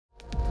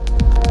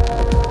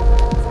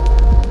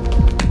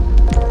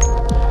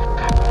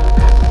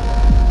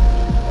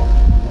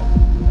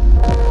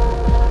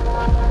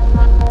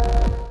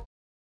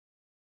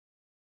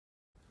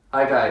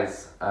Hi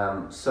guys,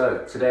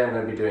 so today I'm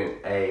going to be doing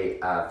a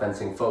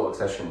fencing footwork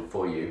session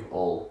for you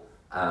all,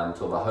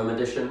 sort of a home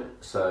edition.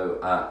 So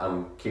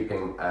I'm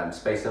keeping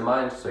space in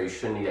mind, so you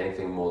shouldn't need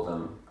anything more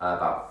than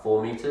about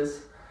 4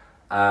 meters.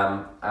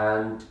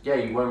 And yeah,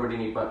 you won't really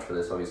need much for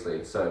this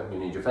obviously. So you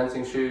need your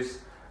fencing shoes.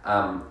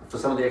 For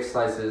some of the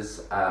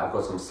exercises, I've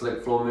got some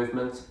slick floor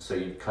movements, so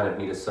you kind of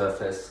need a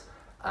surface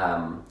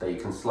that you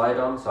can slide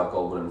on. So I've got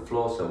a wooden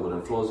floor, so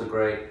wooden floors are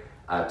great.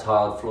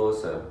 Tiled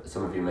floors, so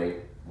some of you may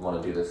want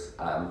to do this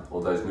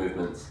or those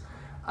movements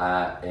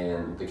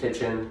in the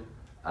kitchen,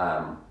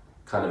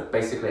 kind of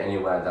basically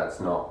anywhere that's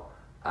not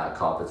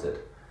carpeted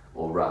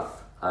or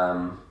rough.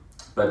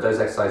 But those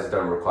exercises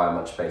don't require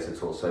much space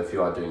at all, so if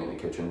you are doing it in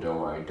the kitchen, don't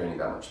worry, you don't need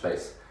that much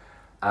space.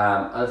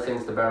 Other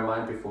things to bear in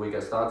mind before we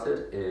get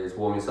started is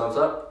warm yourselves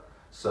up.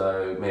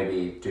 So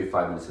maybe do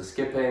 5 minutes of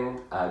skipping,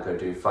 go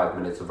do 5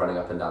 minutes of running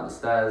up and down the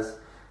stairs,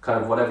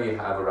 kind of whatever you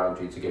have around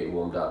you to get you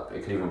warmed up.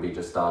 It could even be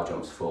just star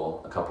jumps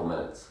for a couple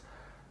minutes.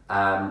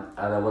 And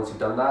then once you've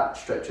done that,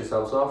 stretch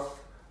yourselves off.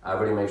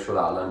 Really make sure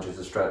that our lunges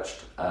are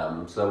stretched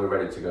so that we're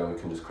ready to go and we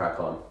can just crack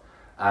on.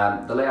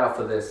 The layout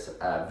for this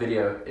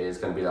video is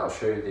going to be that I'll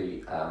show you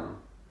the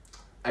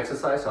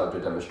exercise, so I'll do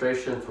a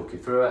demonstration, talk you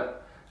through it,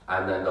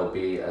 and then there'll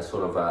be a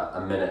sort of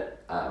a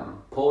minute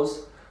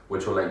pause,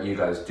 which will let you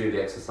guys do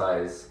the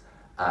exercise,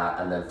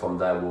 and then from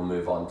there we'll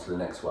move on to the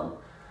next one.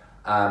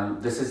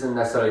 This isn't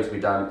necessarily to be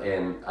done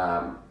in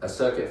a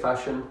circuit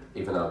fashion,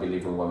 even though I'll be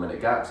leaving 1 minute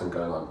gaps and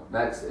going on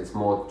next. It's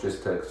more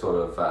just to sort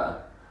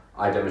of,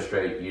 I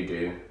demonstrate, you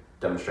do,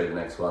 demonstrate the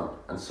next one,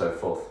 and so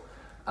forth.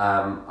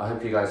 I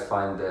hope you guys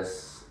find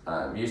this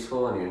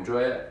useful and you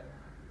enjoy it.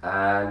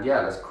 And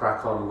yeah, let's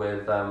crack on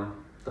with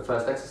the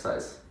first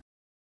exercise.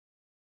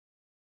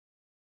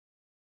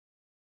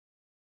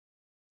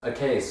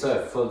 Okay,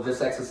 so for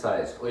this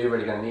exercise, all you're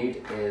really going to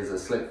need is a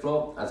slick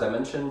floor, as I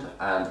mentioned,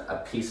 and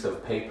a piece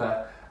of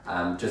paper,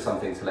 just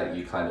something to let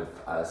you kind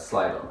of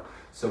slide on.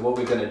 So what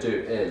we're going to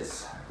do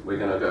is, we're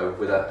going to go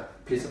with a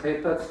piece of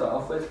paper to start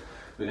off with.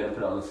 We're going to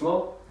put it on the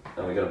floor,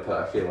 and we're going to put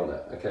our heel on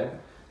it, okay?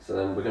 So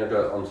then we're going to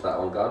go onto that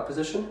on guard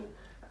position,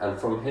 and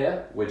from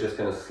here, we're just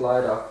going to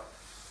slide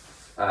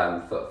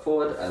our foot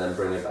forward and then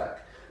bring it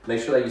back.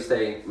 Make sure that you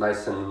stay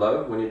nice and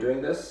low when you're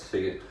doing this, so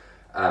you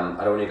I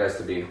don't want you guys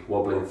to be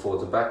wobbling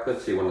forwards and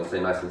backwards, so you want to stay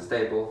nice and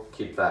stable.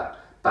 Keep that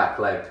back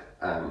leg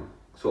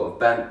sort of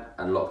bent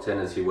and locked in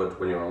as you would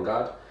when you're on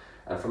guard.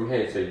 And from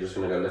here, so you're just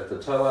going to go lift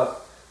the toe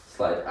up,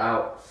 slide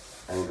out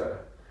and go.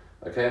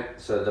 Okay,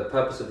 so the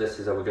purpose of this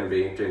is that we're going to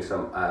be doing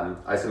some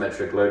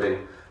isometric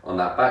loading on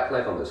that back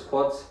leg, on those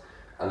quads.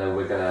 And then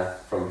we're going to,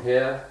 from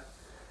here,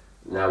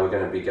 now we're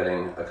going to be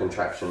getting a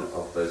contraction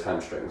of those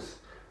hamstrings.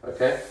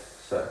 Okay,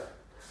 so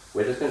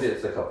we're just going to do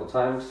this a couple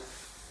times.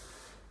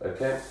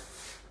 Okay.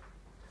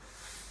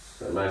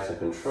 So nice and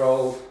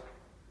controlled,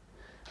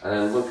 and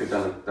then once we've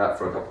done that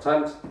for a couple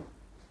times,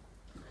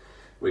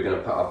 we're going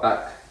to put our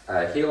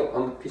back heel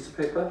on the piece of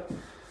paper,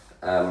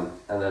 and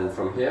then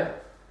from here,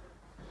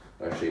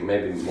 actually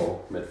maybe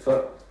more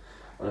mid-foot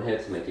on here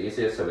to make it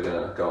easier, so we're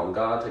going to go on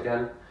guard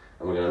again,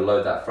 and we're going to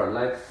load that front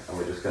leg, and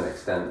we're just going to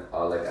extend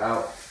our leg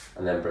out,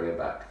 and then bring it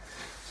back.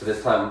 So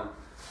this time,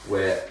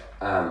 we're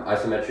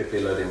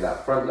isometrically loading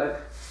that front leg,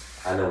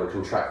 and then we're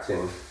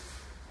contracting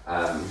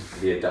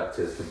the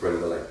adductors to bring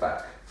the leg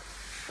back.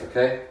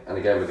 Okay, and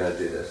again we're going to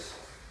do this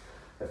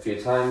a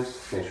few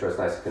times. Make sure it's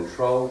nice and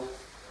controlled.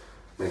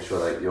 Make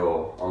sure that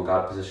your on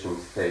guard position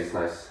stays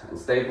nice and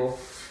stable.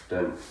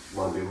 Don't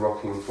want to be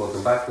rocking forwards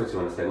and backwards. You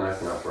want to stay nice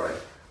and upright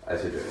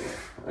as you're doing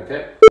it.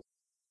 Okay.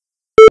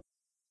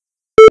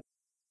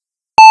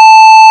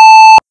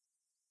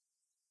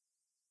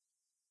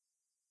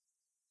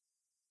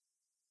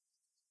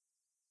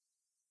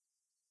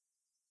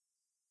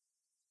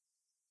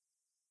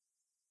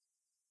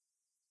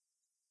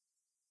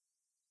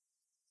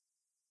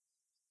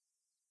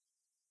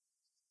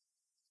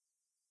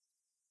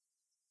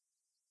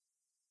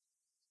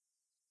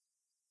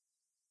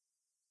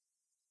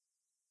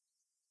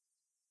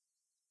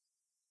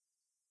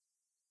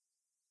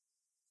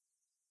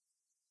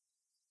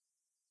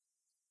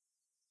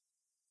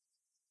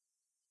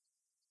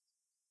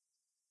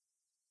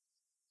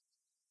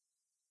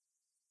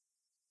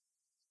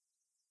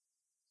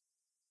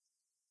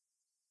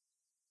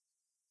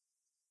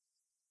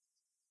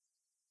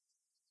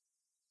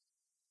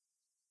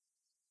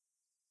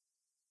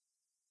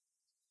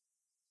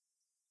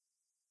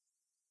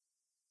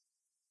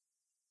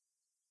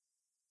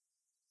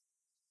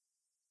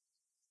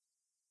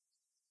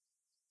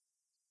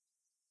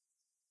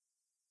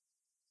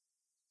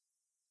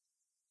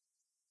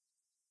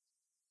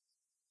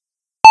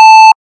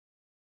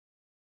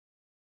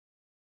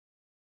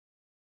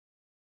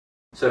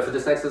 So for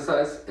this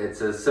exercise, it's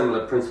a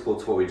similar principle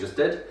to what we just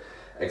did,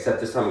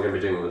 except this time we're going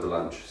to be doing it with a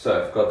lunge.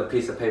 So I've got the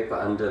piece of paper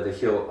under the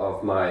heel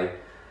of my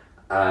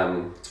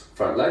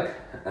front leg,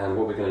 and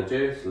what we're going to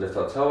do is lift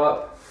our toe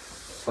up,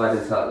 slide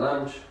into that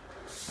lunge,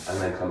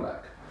 and then come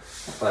back.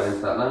 Slide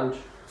into that lunge,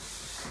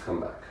 come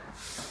back.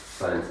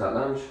 Slide into that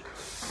lunge,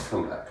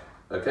 come back.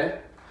 Okay?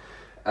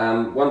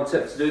 One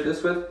tip to do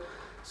this with,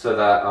 so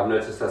that I've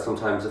noticed that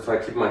sometimes if I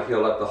keep my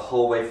heel up the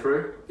whole way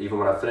through, even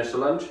when I finish the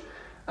lunge,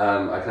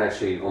 I can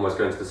actually almost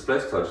go into the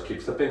splits because I'll just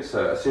keep slipping.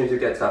 So as soon as you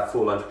get to that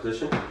full lunge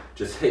position,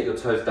 just hit your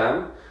toes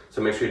down.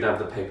 So make sure you don't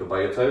have the paper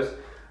by your toes,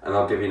 and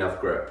I'll give you enough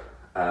grip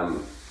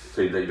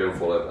so that you don't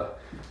fall over.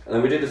 And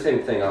then we do the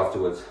same thing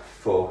afterwards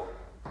for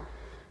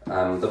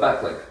the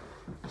back leg.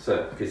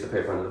 So a piece of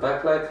paper under the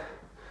back leg,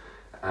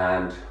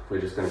 and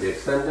we're just going to be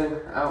extending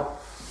out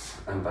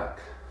and back,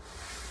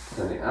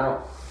 extending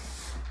out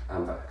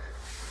and back,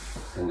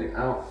 extending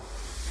out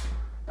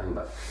and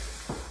back,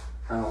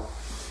 out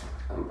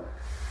and back,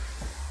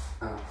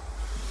 out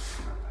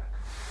and back.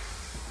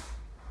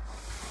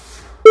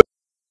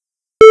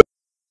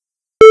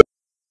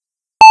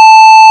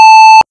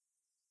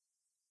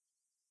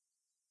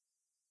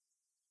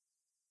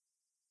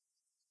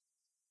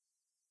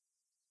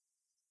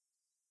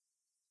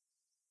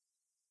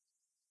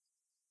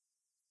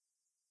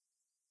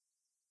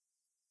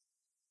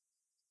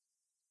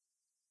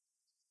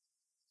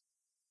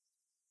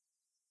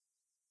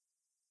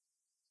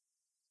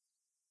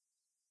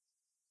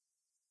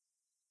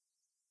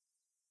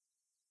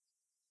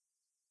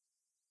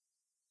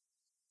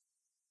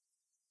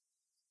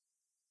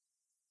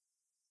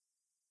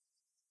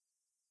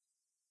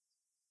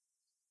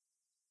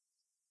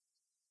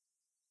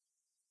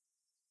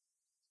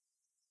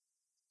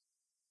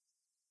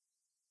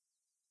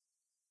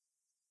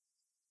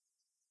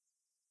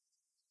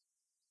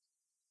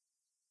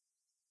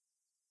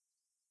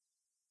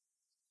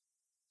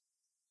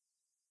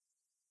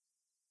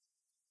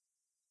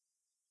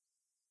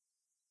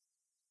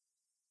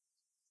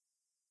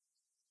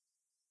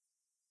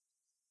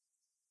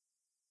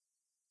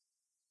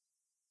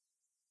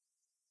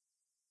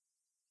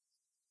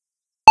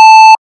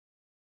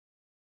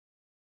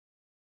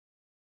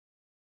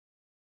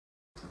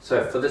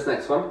 So for this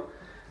next one,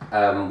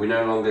 we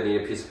no longer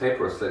need a piece of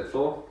paper or a slit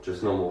floor,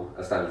 just normal,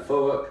 a standard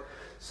footwork.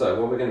 So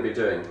what we're going to be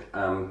doing,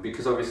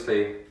 because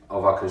obviously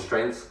of our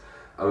constraints,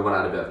 we want to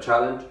add a bit of a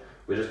challenge.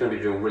 We're just going to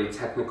be doing really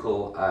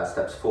technical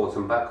steps forwards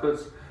and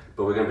backwards,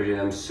 but we're going to be doing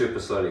them super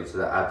slowly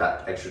to add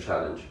that extra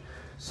challenge.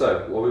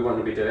 So what we want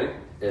to be doing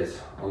is,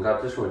 on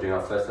guard position, we're doing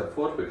our first step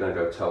forward, we're going to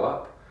go toe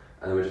up,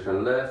 and then we're just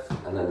going to lift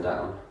and then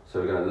down.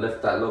 So we're going to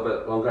lift that a little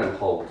bit longer and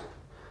hold,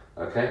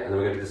 okay? And then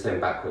we're going to do the same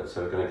backwards.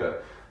 So we're going to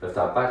go lift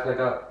our back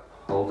leg up,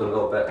 hold it a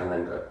little bit, and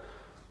then go.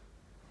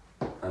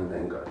 And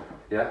then go,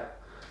 yeah?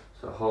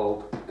 So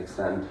hold,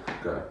 extend,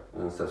 go.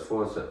 And then steps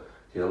forward, so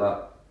heel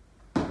up,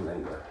 and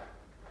then go.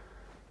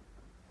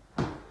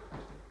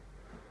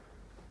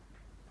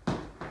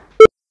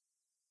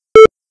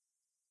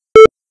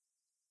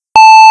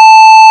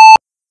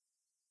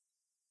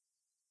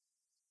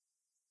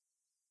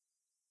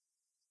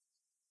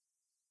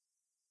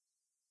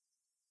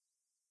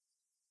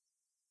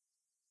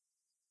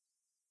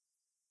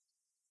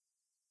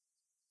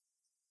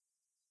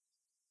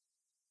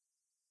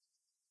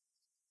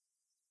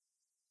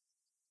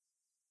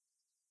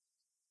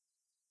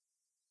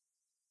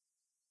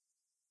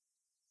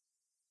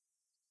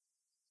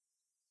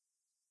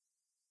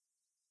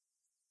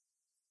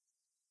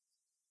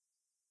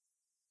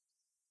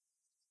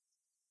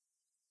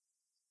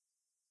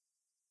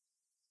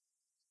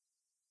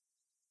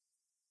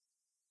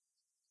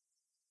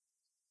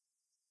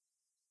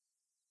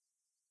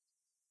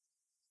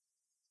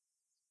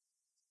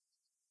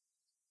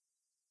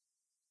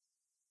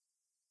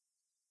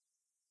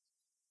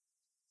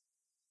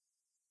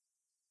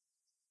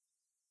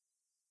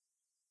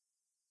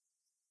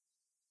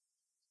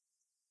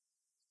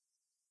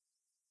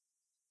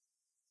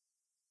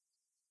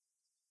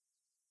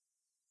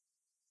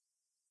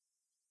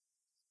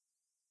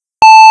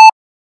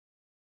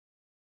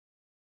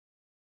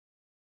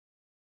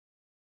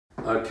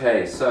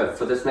 Okay, so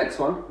for this next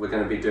one, we're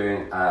going to be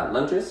doing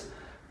lunges,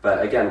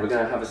 but again, we're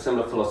going to have a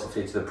similar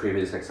philosophy to the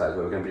previous exercise,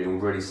 where we're going to be doing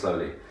really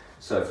slowly.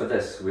 So for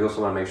this, we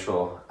also want to make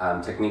sure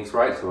technique's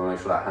right, so we want to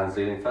make sure that hand's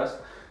leading first.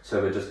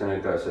 So we're just going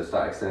to go, so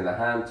start extending the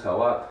hand,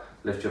 toe up,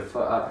 lift your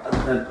foot up,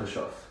 and then push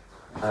off,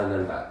 and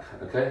then back,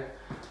 okay?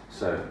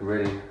 So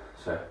really,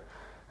 so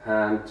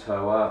hand,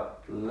 toe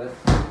up,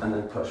 lift, and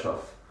then push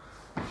off,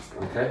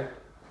 okay?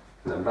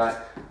 And then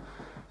back,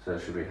 so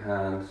it should be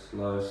hand,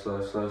 slow,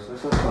 slow, slow, slow,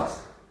 slow,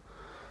 fast.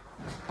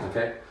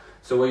 Okay,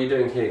 so what you're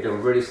doing here, you're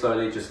going really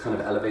slowly, just kind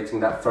of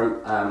elevating that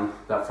front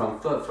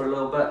foot for a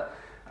little bit,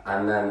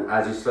 and then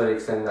as you slowly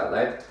extend that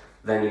leg,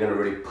 then you're going to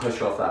really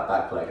push off that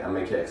back leg and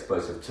make it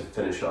explosive to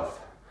finish off.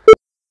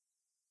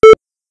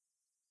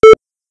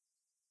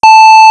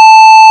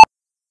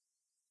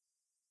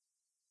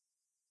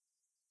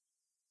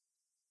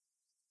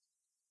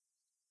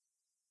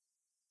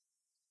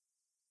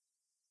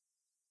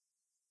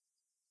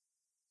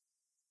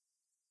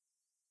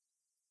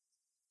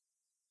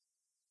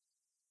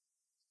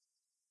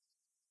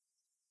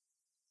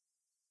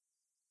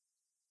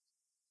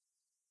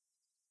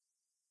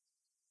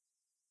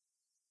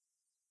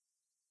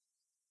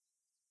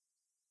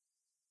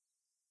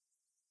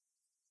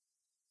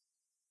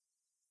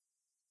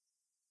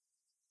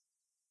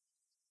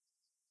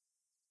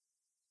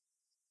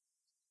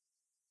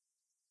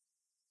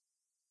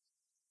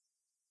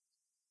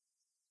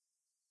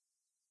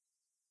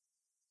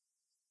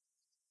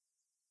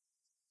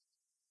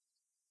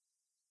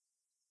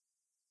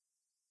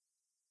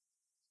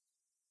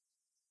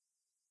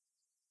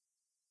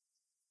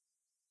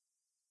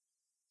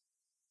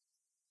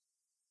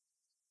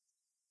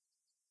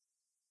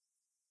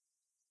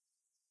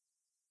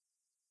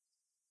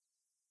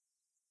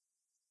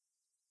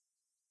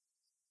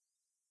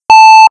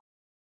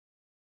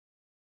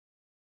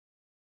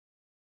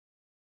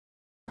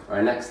 All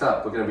right, next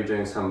up, we're going to be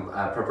doing some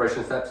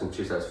preparation steps and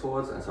 2 steps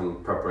forwards and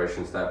some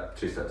preparation step,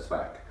 2 steps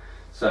back.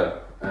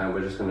 So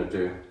we're just going to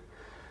do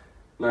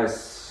nice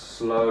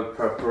slow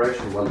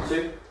preparation, 1,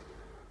 2.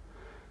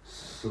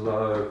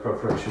 Slow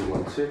preparation,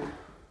 1, 2.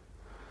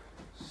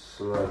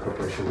 Slow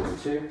preparation, 1,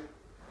 2.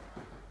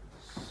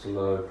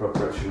 Slow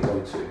preparation,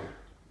 1, 2.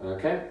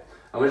 Okay,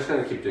 and we're just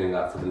going to keep doing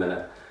that for the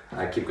minute.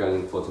 Keep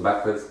going forwards and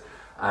backwards.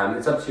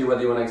 It's up to you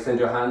whether you want to extend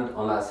your hand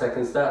on that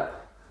second step,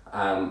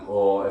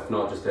 or if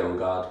not, just stay on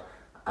guard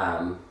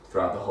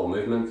throughout the whole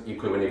movement.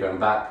 Equally, when you're going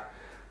back,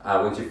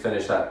 once you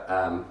finish that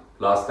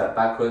last step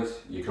backwards,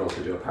 you can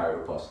also do a parry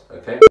riposte.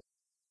 Okay.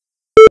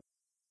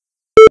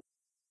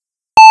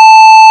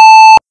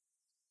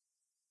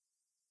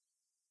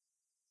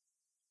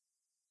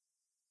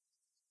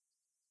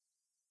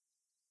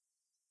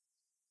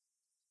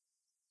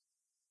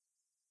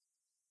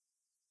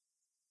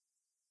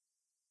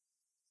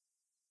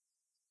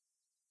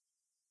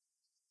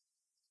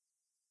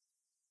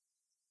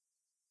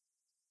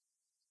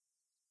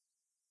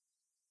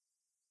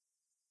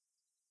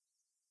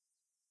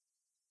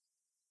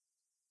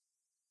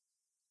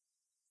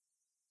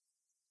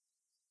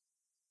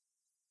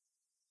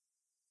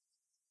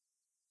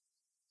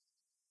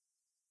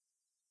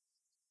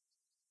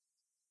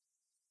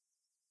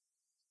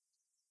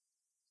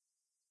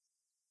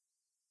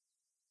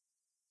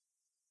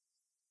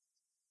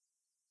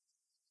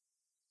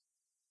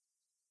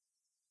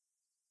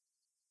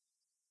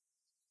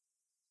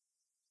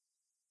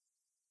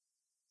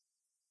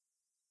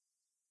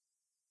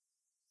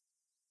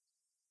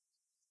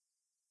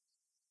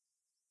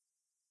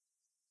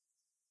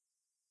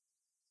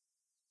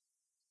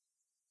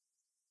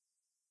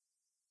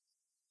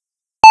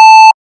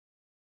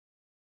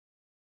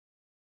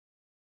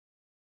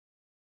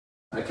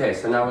 Okay,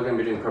 so now we're going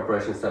to be doing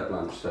preparation step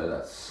lunge. So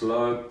that's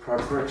slow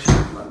preparation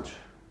lunge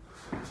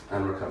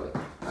and recover.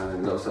 And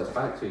then little steps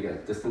back so you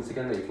get distance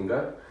again that you can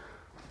go.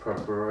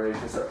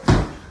 Preparation step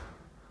lunge.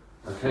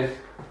 Okay,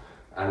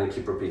 and then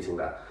keep repeating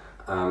that.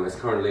 It's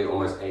currently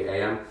almost 8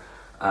 AM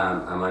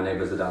and my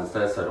neighbours are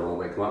downstairs, so I don't want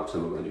to wake them up, so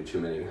I'm not going to do too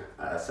many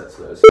sets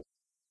of those.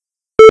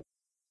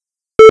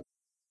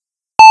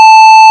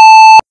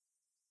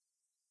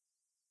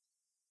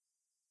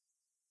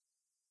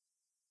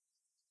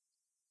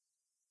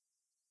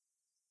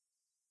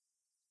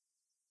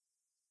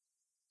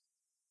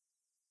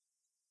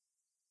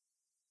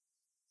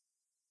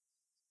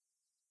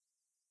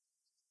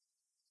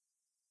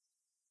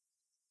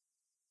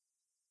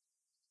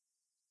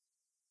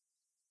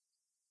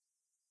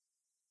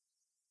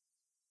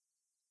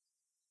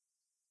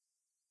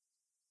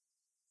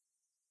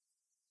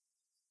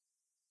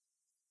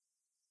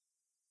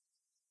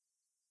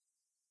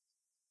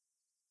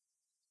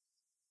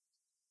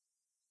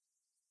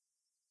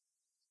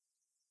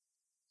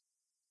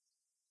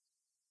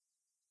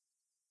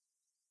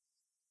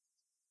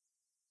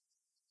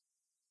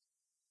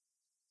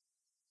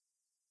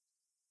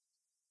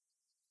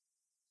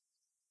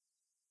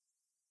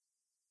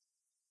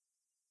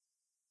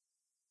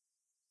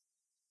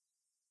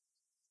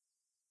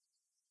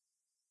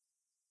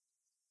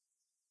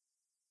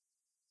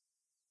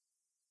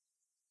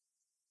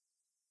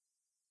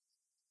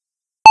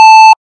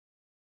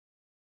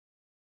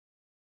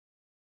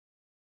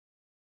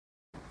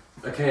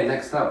 Okay,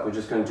 next up we're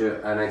just going to do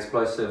an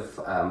explosive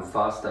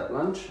fast step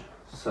lunge.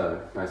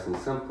 So nice and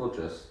simple,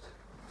 just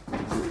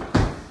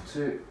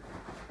 2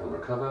 and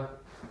recover,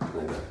 and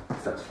then go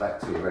steps back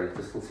to your ready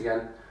distance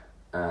again,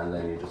 and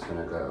then you're just going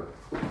to go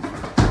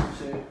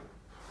 2,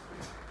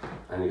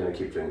 and you're going to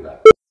keep doing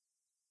that.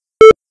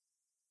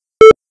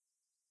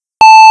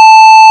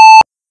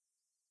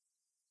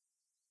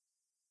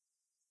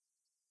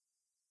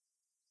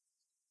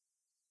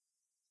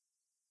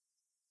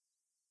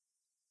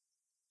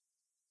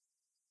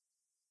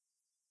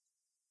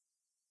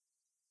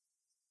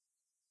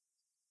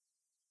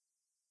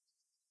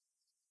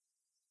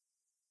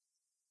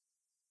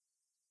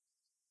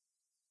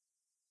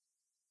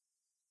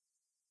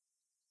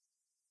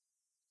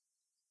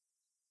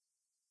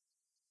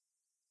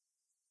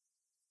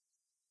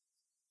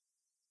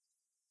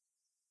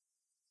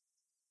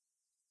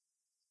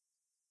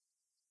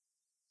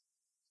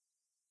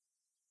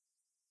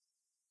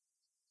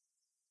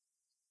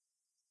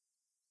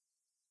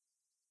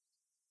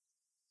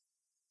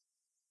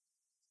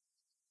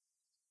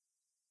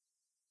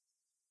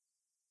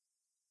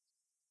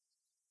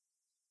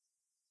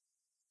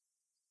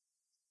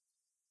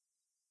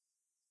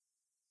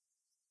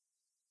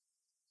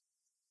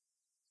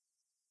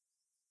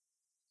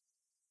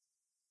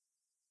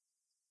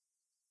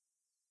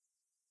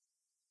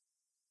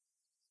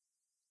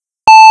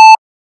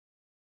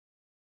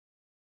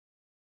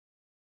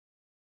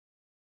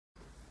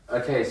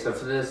 Okay, so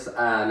for this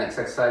next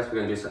exercise, we're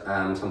going to do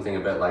something a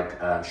bit like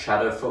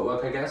shadow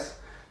footwork, I guess.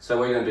 So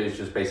what you're going to do is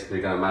just basically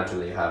going to imagine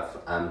that you have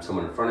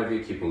someone in front of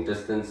you, keeping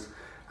distance,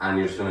 and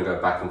you're just going to go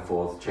back and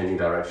forth, changing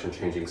direction,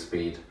 changing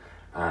speed,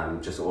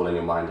 just all in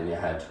your mind, in your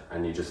head,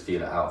 and you just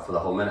feel it out for the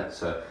whole minute.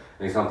 So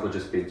an example would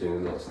just be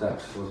doing little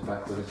steps, forwards,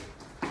 backwards.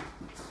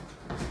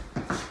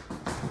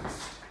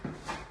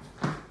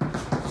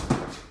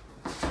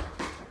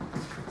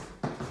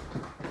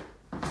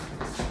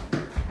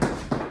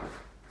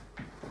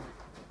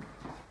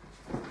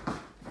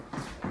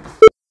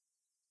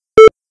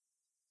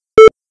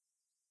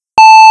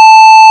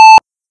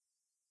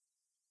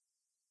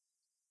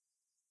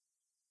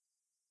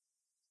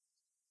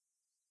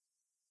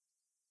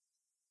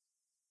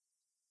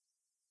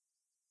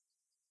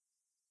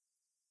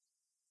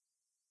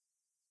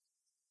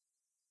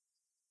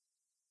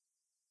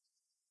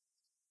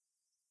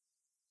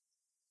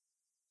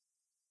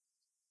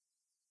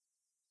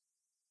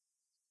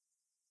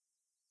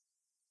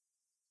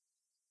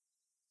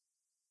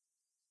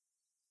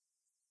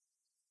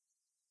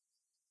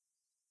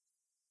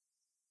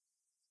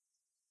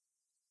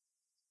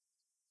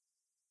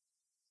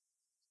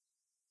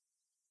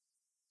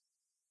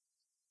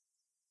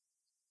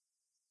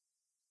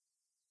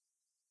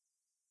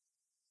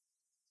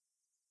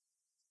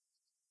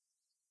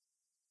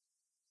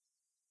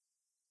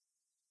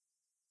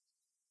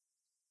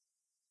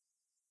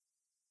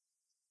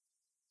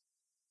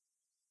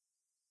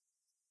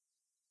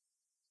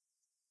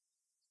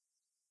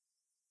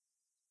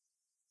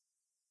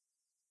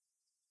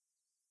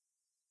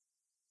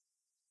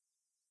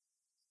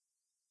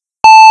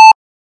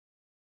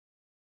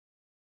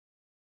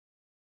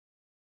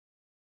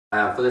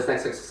 For this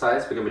next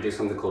exercise, we're going to do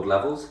something called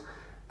levels,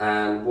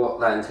 and what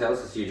that entails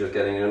is you just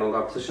getting in an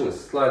on-guard position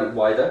that's slightly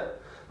wider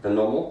than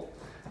normal,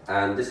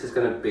 and this is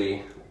going to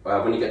be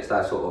when you get to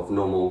that sort of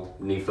normal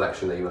knee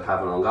flexion that you would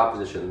have in an on-guard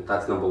position.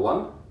 That's number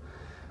one.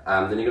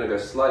 Then you're going to go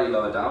slightly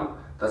lower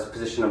down. That's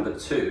position number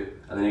 2,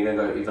 and then you're going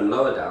to go even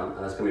lower down,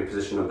 and that's going to be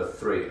position number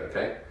 3.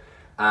 Okay.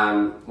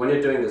 When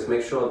you're doing this,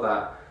 make sure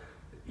that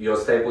you're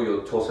stable,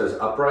 your torso is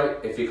upright.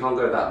 If you can't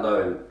go that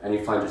low and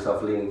you find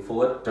yourself leaning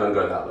forward, don't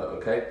go that low,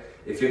 okay?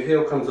 If your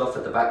heel comes off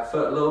at the back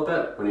foot a little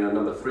bit when you're on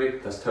number 3,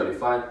 that's totally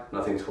fine,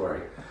 nothing to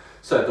worry.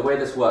 So the way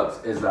this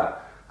works is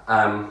that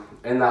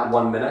in that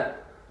 1 minute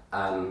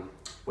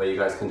where you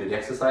guys can do the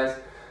exercise,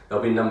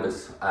 there'll be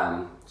numbers,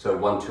 so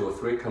 1, 2 or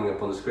 3 coming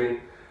up on the screen,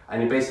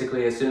 and you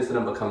basically, as soon as the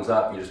number comes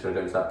up, you're just going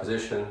to go into that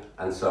position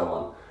and so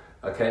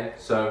on, okay?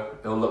 So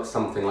it'll look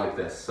something like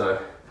this.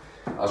 So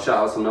I'll shout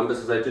out some numbers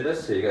as I do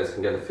this so you guys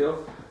can get a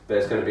feel, but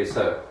it's going to be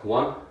so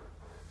 1,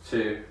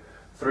 2,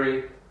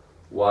 3,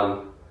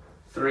 1,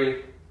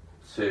 3,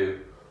 2,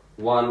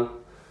 1,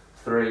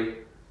 3,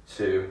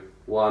 2,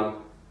 1,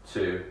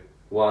 2,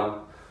 1,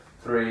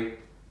 3,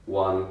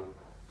 1,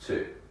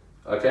 2.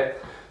 Okay,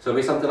 so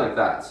it'll be something like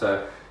that.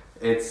 So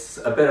it's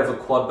a bit of a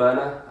quad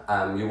burner.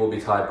 You will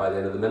be tired by the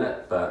end of the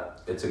minute,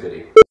 but it's a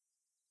goodie.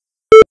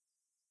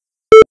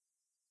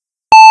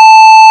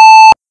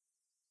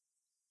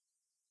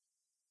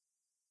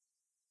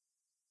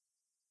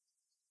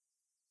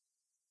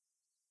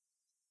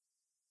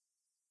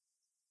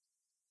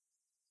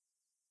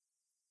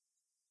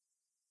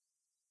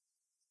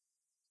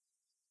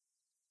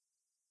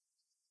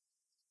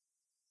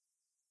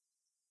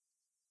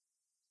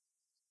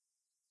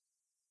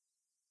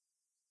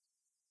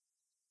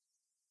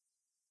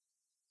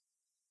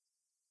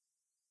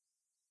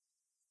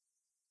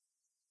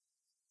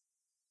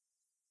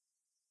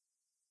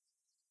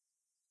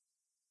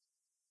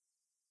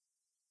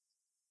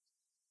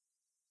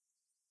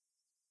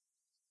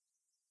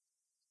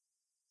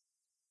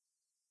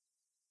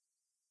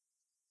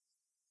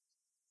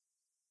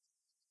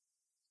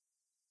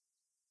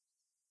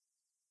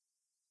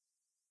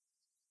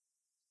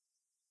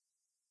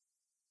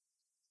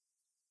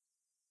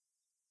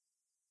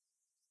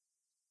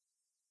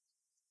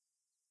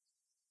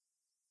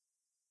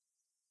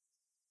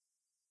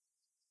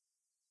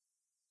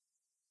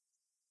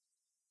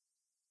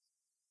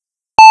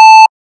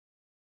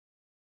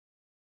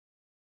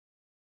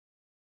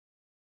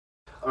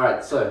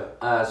 Alright, so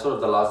sort of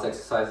the last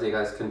exercise that you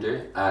guys can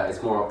do,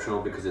 it's more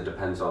optional because it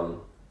depends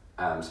on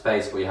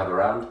space what you have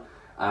around,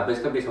 but it's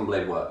going to be some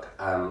blade work.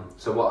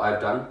 So what I've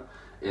done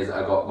is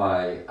I got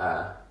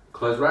my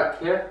clothes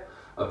rack here,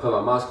 I put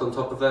my mask on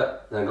top of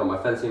it, then I got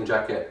my fencing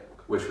jacket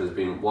which was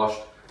being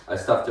washed, I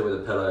stuffed it with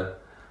a pillow,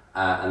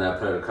 and then I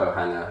put it in a coat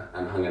hanger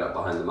and hung it up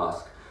behind the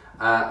mask.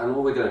 And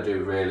what we're going to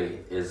do really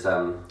is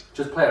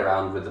just play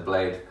around with the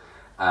blade,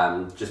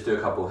 just do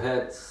a couple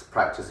hits,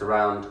 practice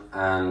around,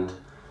 and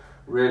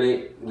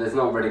really, there's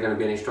not really going to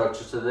be any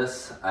structure to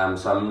this,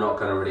 so I'm not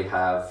going to really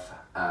have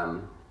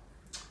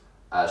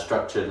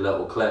structured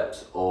little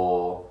clips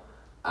or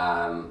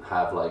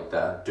have like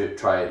the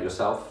try it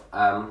yourself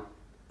part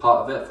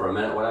of it for a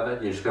minute or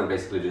whatever. You're just going to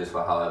basically do this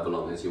for however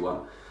long as you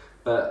want.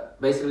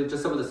 But basically,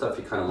 just some of the stuff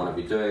you kind of want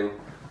to be doing.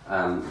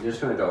 You're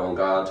just going to go on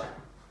guard,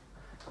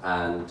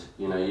 and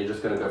you're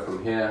just going to go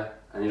from here,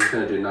 and you're just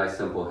going to do nice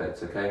simple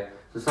hits, okay?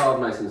 So start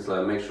off nice and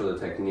slow, make sure the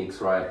technique's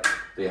right,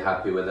 that you're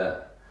happy with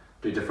it.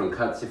 Do different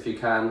cuts if you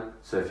can,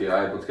 so if you're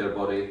able to get a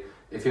body.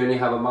 If you only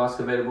have a mask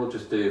available,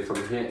 just do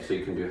from here, so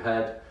you can do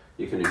head,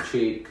 you can do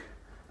cheek,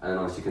 and then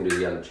obviously you can do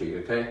the other cheek,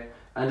 okay?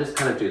 And just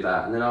kind of do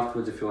that, and then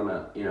afterwards if you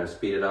want to,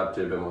 speed it up,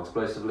 do it a bit more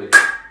explosively,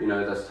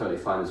 that's totally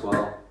fine as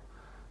well,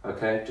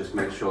 okay? Just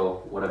make sure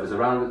whatever's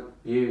around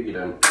you, you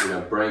don't,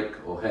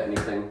 break or hit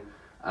anything.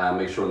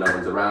 Make sure no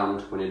one's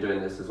around when you're doing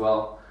this as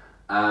well.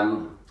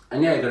 And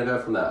yeah, you're gonna go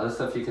from there. Other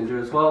stuff you can do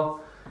as well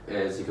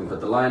is you can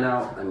put the line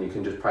out, and you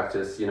can just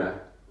practice,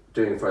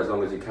 doing for as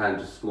long as you can,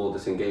 just small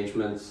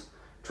disengagements,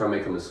 try and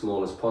make them as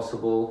small as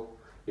possible,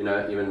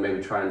 even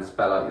maybe try and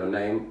spell out your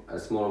name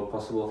as small as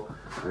possible,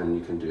 and then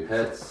you can do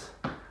hits.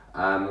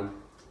 And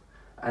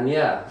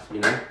yeah,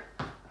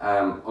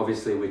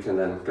 obviously we can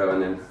then go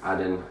and then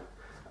add in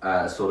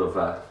sort of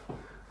a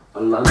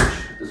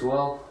lunge as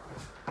well,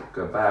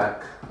 go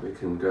back, we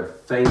can go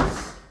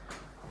feints,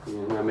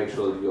 make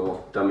sure that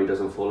your dummy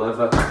doesn't fall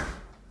over.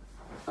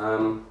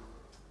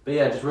 But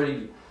yeah, just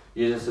really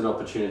use this as an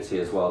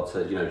opportunity as well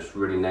to, just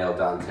really nail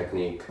down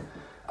technique,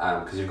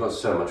 because you've got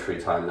so much free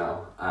time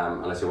now,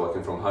 unless you're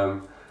working from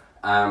home.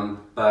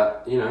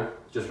 But,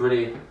 just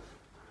really,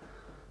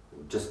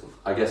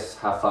 I guess,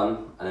 have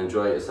fun and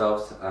enjoy it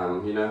yourselves.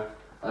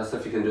 Other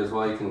stuff you can do as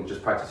well, you can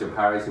just practice your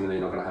parries, even though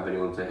you're not going to have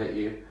anyone to hit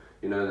you,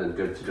 then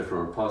go to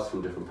different riposts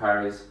from different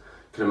parries.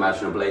 You can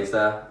imagine a blade's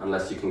there,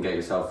 unless you can get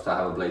yourself to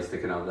have a blade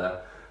sticking out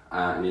there.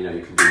 And, you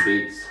can do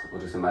beats, or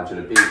just imagine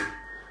a beat,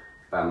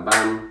 bam,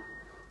 bam.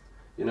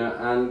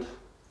 And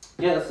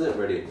yeah, that's it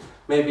really.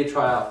 Maybe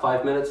try out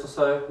 5 minutes or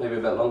so, maybe a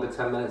bit longer,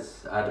 10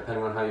 minutes,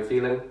 depending on how you're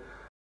feeling.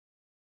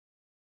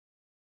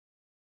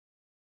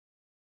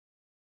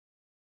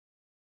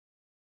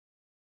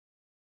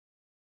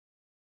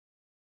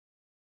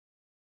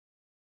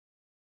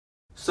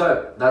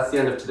 So that's the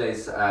end of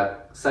today's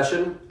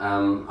session.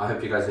 I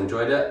hope you guys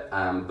enjoyed it,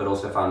 but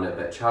also found it a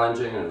bit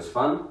challenging and it was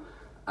fun.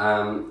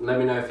 Let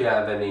me know if you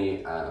have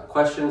any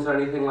questions or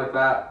anything like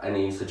that,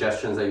 any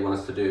suggestions that you want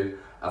us to do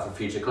for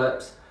future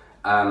clips.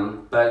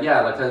 But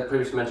yeah, like I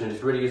previously mentioned,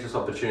 just really use this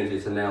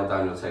opportunity to nail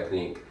down your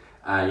technique.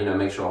 You know,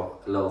 make sure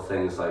little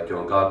things like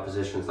your guard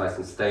position's nice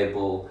and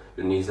stable,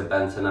 your knees are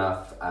bent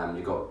enough,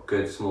 you've got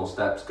good small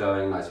steps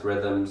going, nice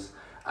rhythms,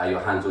 your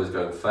hands always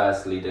going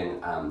first,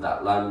 leading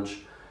that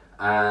lunge.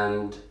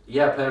 And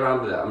yeah, play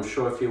around with it. I'm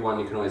sure if you want,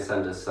 you can always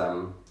send us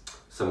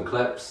some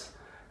clips,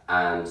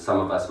 and some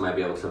of us might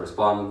be able to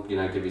respond, you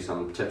know, give you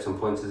some tips and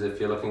pointers if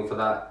you're looking for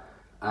that.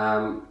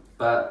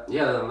 But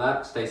yeah, other than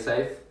that, stay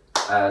safe,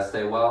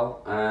 stay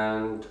well,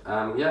 and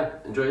yeah,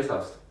 enjoy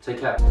yourselves. Take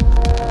care.